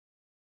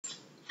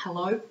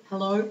Hello,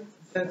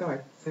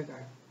 Virgo.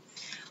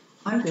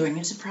 I'm doing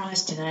a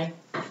surprise today.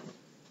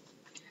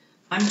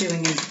 I'm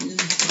doing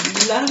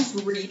a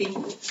love reading.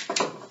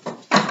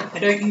 I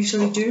don't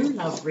usually do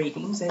love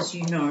readings, as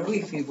you know,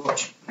 if you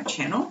watch my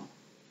channel.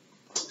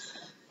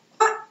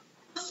 But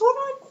I thought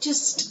I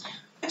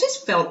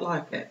just felt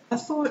like it. I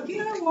thought, you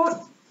know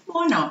what,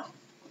 why not?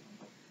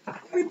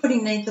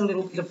 Everybody needs a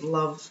little bit of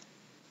love.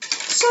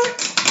 So,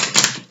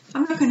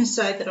 I'm not going to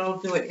say that I'll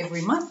do it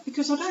every month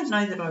because I don't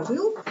know that I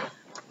will.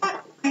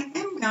 But I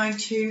am going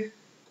to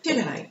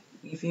today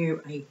give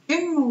you a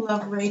general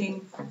love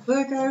reading for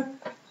Virgo,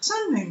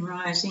 Sun, Moon,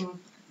 Rising,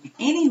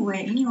 anywhere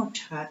in your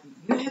chart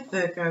that you have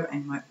Virgo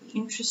and might be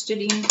interested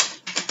in,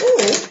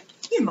 or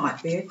you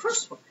might be a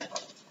crossword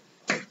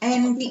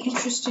and be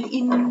interested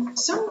in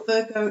some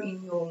Virgo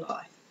in your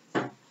life.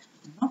 I'm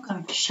not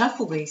going to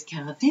shuffle these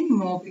cards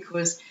anymore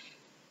because,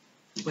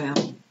 well,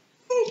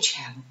 they're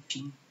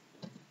challenging.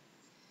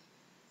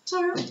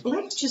 So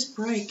let's just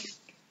break and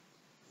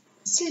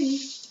see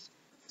what's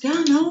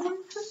going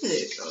on for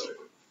Virgo.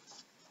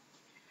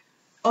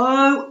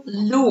 Oh,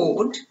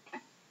 Lord.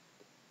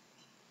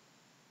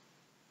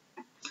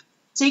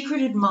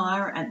 Secret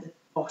Admirer at the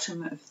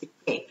bottom of the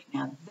deck.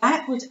 Now,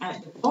 that was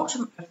at the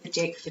bottom of the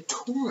deck for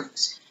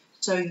Taurus.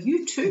 So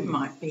you too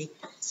might be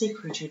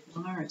secret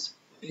admirers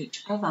for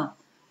each other.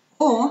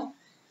 Or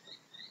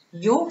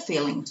your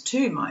feelings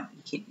too might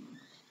be hidden.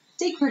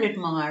 Secret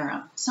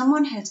Admirer.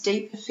 Someone has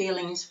deeper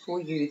feelings for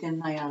you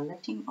than they are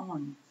letting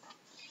on.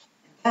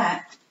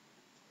 That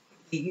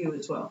could be you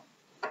as well.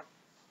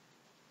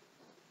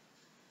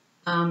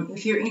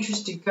 If you're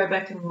interested, go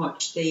back and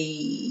watch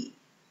the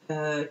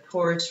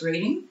Taurus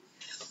reading,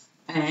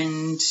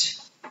 and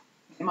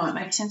it might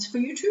make sense for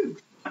you too.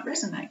 It might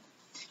resonate.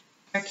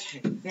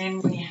 Okay,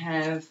 then we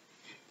have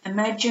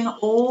imagine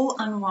all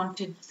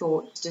unwanted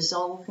thoughts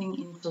dissolving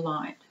into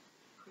light,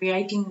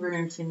 creating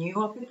room for new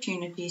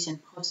opportunities and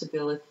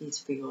possibilities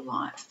for your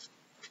life.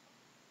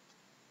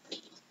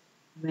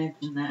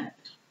 Imagine that.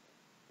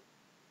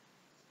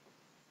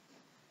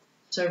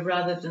 So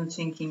rather than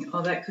thinking,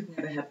 oh, that could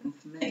never happen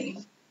for me,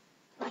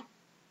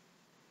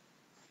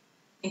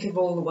 think of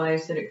all the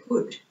ways that it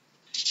could.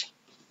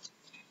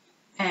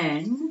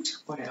 And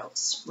what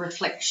else?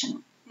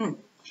 Reflection.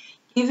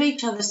 Give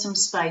each other some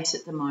space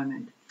at the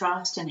moment.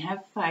 Trust and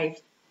have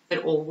faith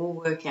that all will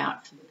work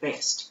out for the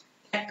best.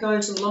 That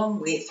goes along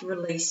with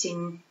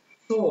releasing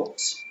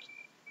thoughts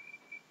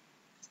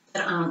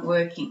that aren't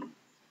working.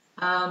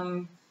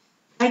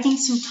 Taking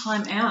some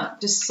time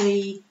out to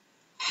see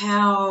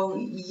how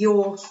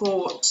your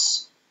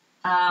thoughts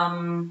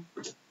are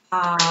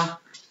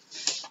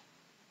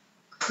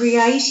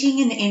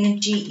creating an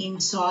energy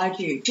inside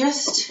you.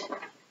 Just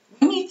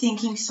when you're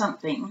thinking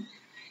something,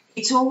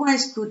 it's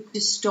always good to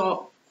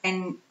stop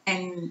and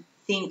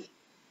think,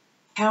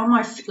 how am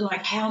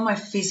I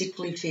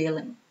physically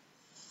feeling?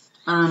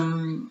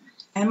 Am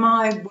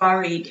I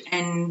worried?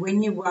 And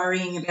when you're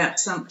worrying about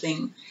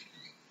something,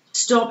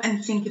 stop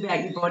and think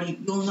about your body.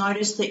 You'll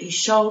notice that your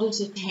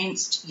shoulders are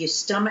tensed, your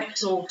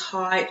stomach's all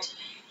tight,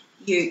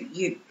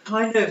 you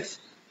kind of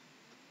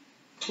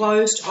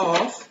closed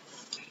off.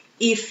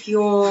 If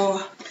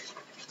you're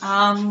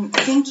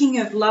thinking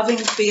of loving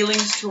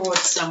feelings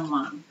towards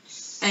someone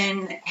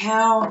and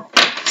how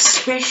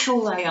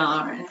special they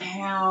are and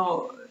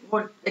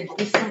what a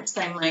difference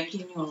they make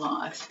in your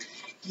life,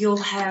 you'll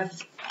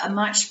have a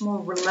much more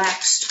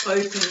relaxed,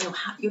 open,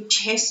 your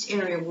chest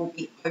area will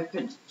be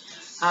open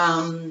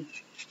when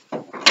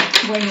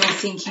you're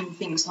thinking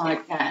things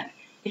like that.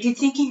 If you're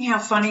thinking how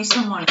funny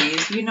someone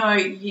is, you know,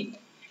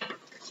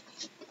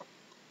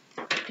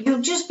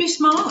 you'll just be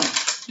smiling.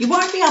 You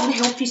won't be able to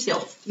help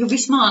yourself. You'll be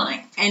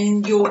smiling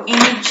and your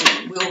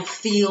energy will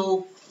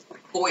feel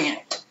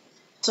buoyant.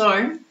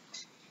 So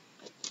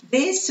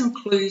there's some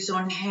clues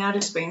on how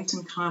to spend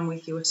some time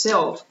with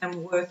yourself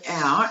and work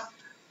out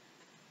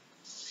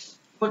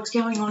what's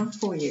going on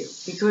for you.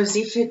 Because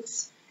if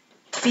it's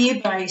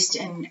fear-based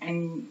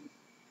and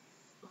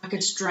like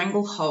a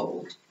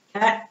stranglehold,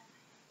 that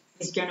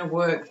is going to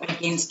work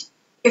against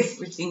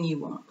everything you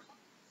want.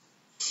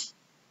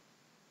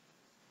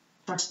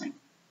 Trust me.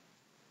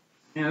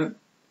 You know,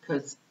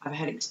 because I've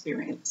had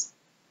experience.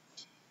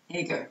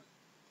 There you go.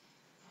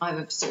 5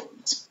 of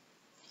Swords.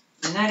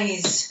 And that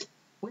is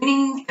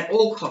winning at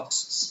all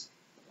costs.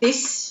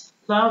 This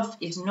love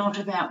is not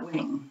about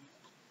winning.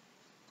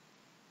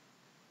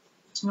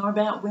 It's not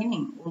about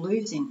winning or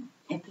losing.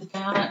 It's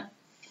about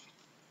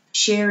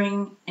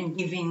sharing and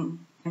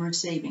giving and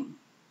receiving.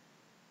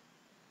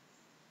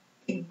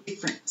 Big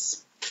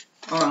difference.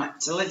 All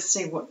right, so let's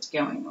see what's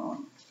going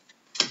on.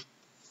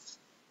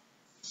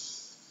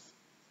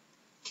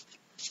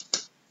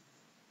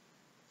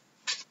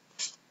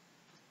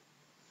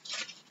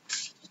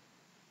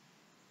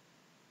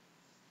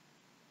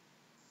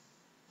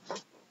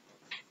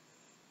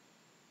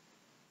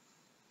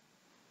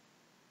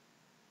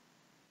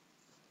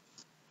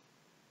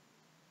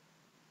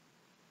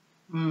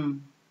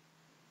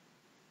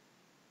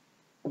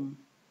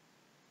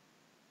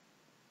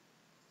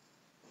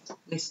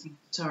 Listening,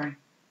 sorry.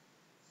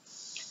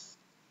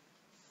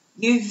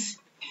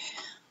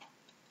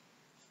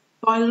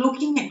 by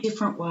looking at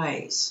different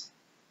ways,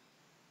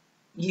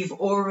 you've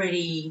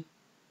already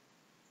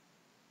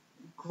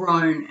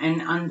grown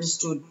and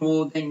understood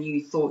more than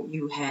you thought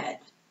you had.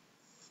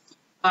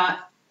 But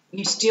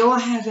you still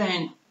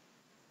haven't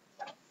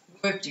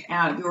worked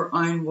out your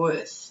own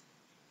worth.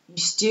 You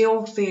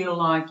still feel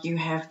like you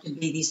have to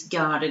be this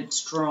guarded,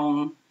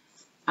 strong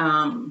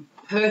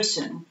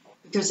person,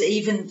 because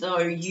even though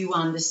you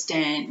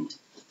understand,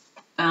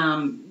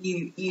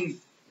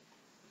 you've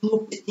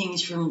looked at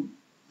things from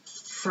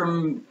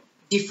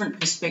different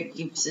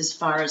perspectives as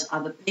far as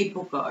other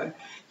people go,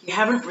 you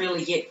haven't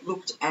really yet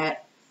looked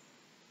at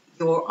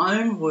your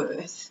own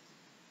worth.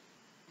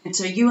 And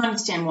so you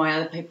understand why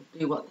other people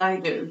do what they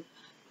do,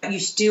 but you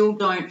still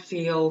don't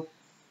feel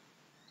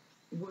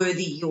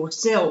worthy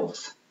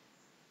yourself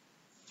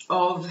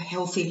of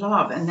healthy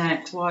love, and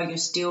that's why you're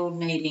still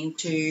needing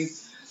to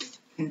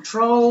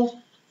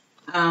control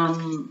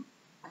and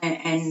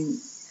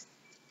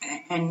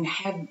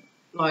have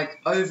like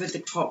over the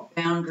top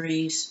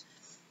boundaries,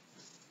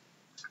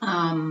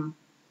 and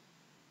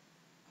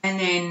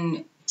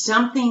then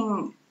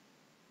something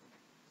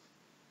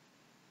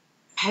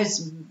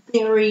has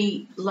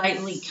very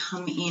lately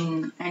come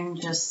in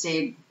and just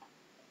said,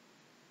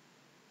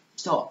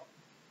 stop,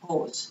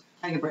 pause,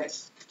 take a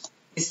breath.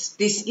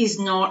 This is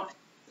not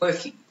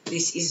working.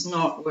 This is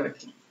not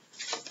working.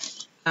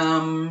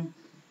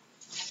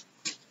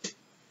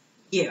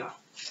 Yeah.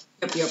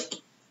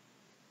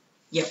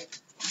 Yep.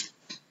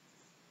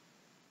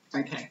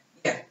 Okay.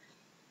 Yeah.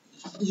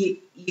 You're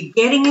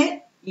getting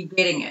it. You're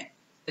getting it.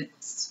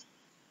 It's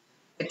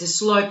a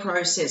slow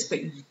process, but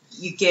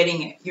you're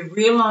getting it. You're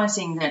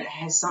realizing that it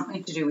has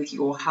something to do with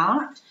your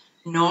heart,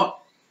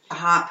 not the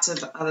hearts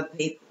of other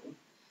people.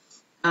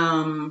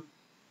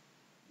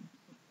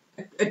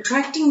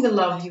 Attracting the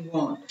love you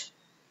want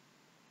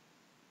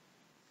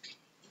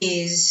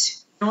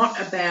is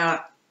not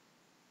about,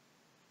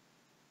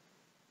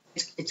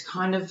 it's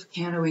kind of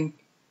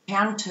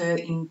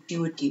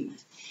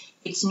counterintuitive.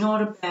 It's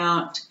not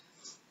about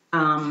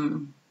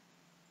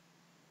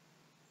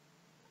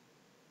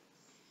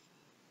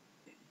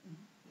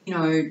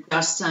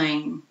just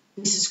saying,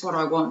 this is what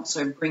I want,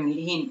 so bring it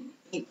in.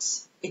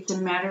 It's a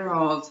matter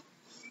of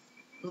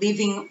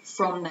living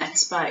from that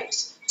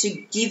space, to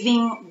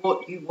giving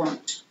what you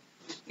want.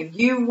 If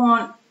you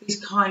want this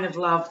kind of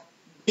love,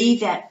 be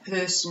that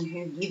person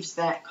who gives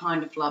that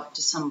kind of love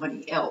to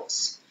somebody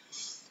else,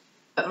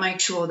 but make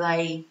sure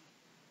they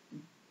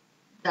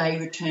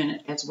return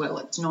it as well.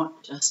 It's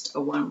not just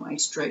a one-way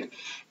street.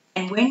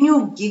 And when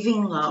you're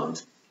giving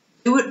love,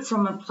 do it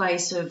from a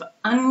place of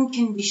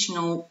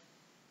unconditional,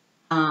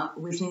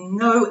 with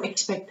no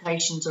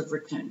expectations of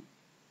return.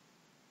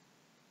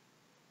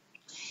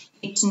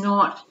 It's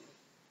not,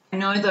 I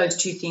know those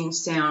two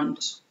things sound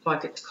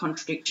like it's a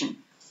contradiction.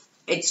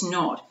 It's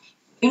not.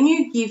 When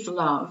you give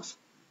love,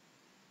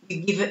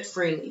 you give it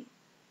freely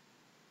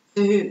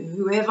to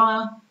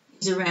whoever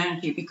is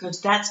around you,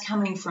 because that's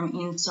coming from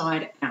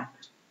inside out.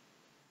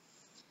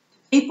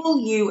 People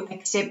you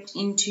accept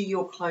into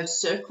your close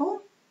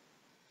circle,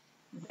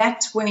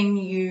 that's when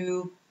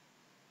you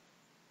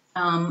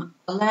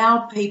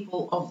allow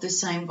people of the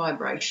same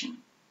vibration.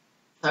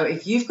 So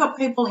if you've got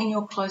people in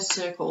your close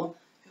circle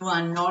who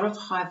are not of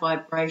high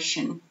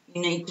vibration,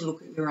 you need to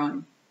look at your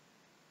own.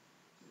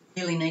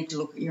 You really need to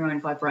look at your own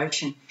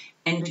vibration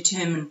and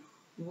determine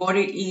what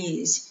it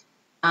is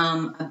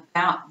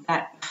about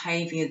that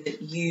behaviour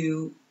that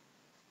you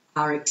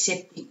are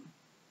accepting,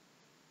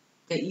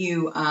 that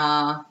you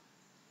are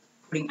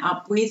putting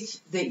up with,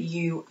 that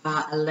you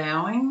are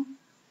allowing,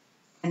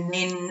 and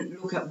then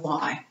look at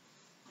why.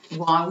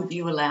 Why would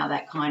you allow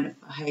that kind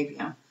of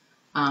behaviour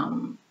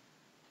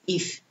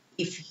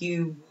if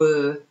you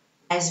were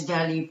as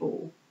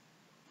valuable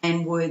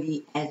and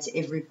worthy as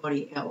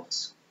everybody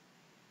else?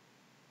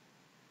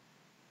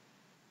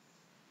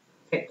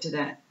 I'll get to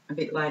that a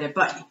bit later.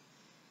 But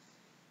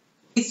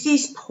with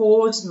this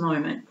pause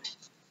moment,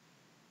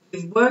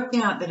 you've worked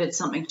out that it's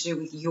something to do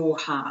with your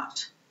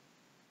heart,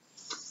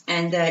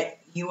 and that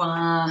you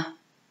are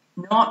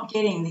not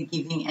getting the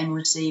giving and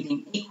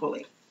receiving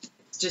equally.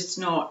 It's just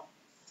not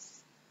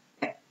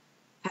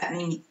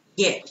happening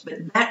yet,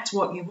 but that's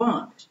what you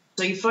want.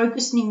 So you're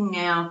focusing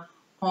now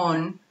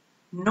on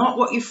not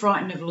what you're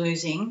frightened of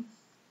losing,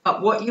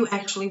 but what you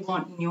actually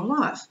want in your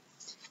life.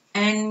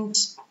 And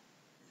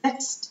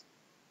that's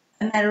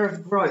a matter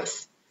of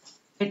growth.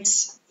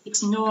 It's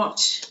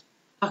not,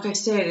 like I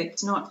said,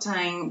 it's not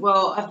saying,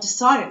 well, I've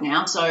decided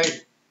now, so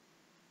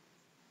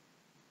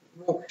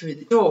walk through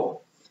the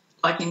door,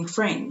 like in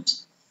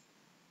Friends.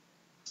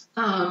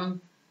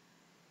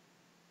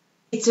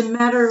 It's a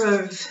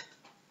matter of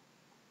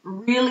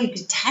really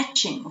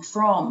detaching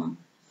from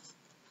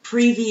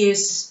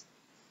previous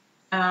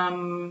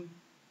held.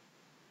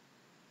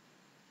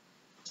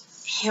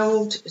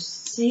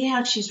 See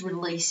how she's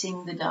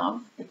releasing the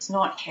dove? It's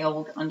not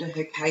held under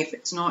her cape.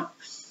 It's not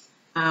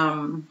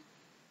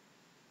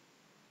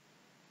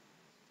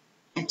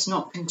It's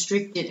not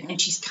constricted, and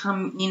she's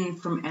come in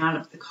from out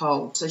of the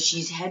cold. So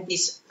she's had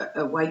this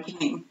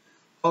awakening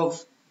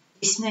of,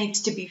 this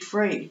needs to be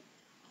free.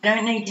 I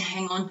don't need to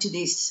hang on to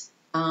this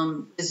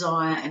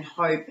desire and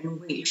hope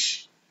and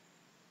wish.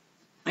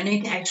 I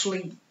need to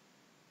actually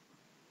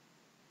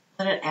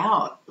let it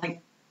out,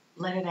 like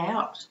let it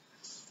out.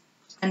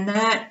 And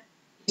that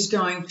is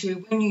going to,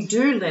 when you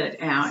do let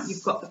it out,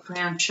 you've got the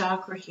crown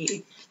chakra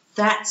here.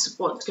 That's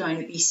what's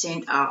going to be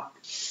sent up.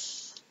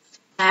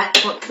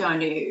 That's what's going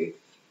to,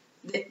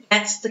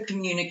 that's the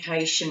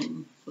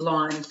communication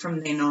line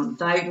from then on.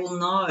 They will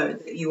know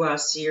that you are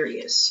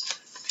serious.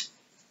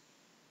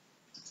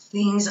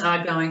 Things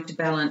are going to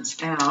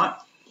balance out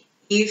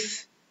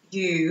if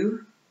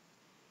you,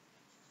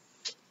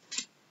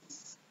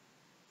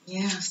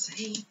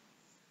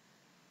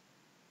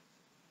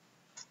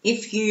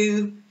 if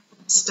you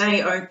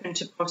stay open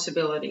to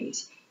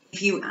possibilities,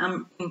 if you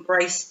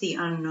embrace the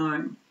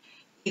unknown,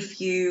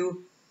 if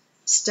you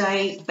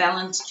stay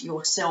balanced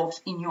yourself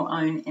in your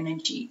own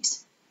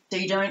energies. So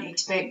you don't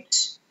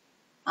expect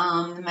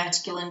the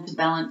masculine to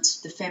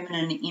balance the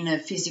feminine in a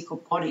physical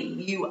body.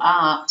 You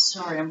are,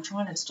 sorry, I'm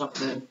trying to stop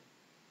the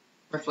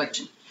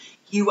reflection.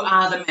 You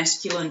are the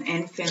masculine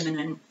and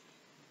feminine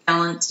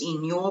balanced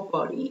in your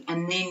body,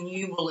 and then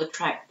you will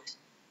attract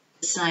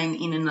the same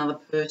in another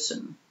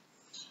person.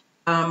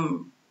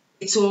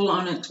 It's all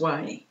on its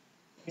way.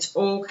 It's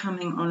all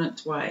coming on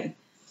its way.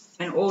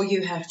 And all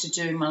you have to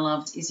do, my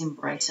loves, is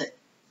embrace it.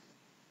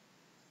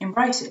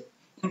 Embrace it.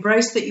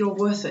 Embrace that you're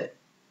worth it.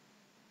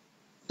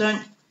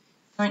 Don't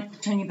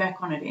turn your back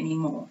on it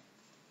anymore.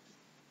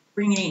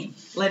 Bring it in.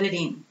 Let it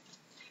in.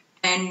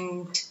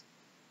 And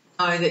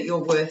know that you're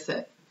worth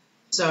it.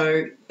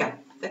 So, yeah,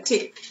 that's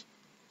it.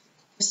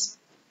 Just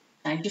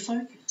change your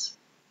focus.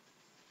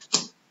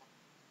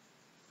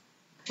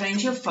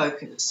 Change your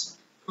focus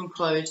from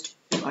closed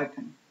to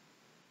open.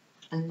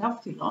 I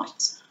love you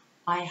lots.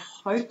 I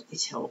hope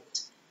this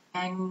helped.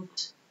 And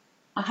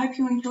I hope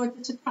you enjoyed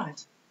the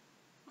surprise.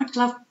 Much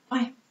love.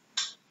 Bye.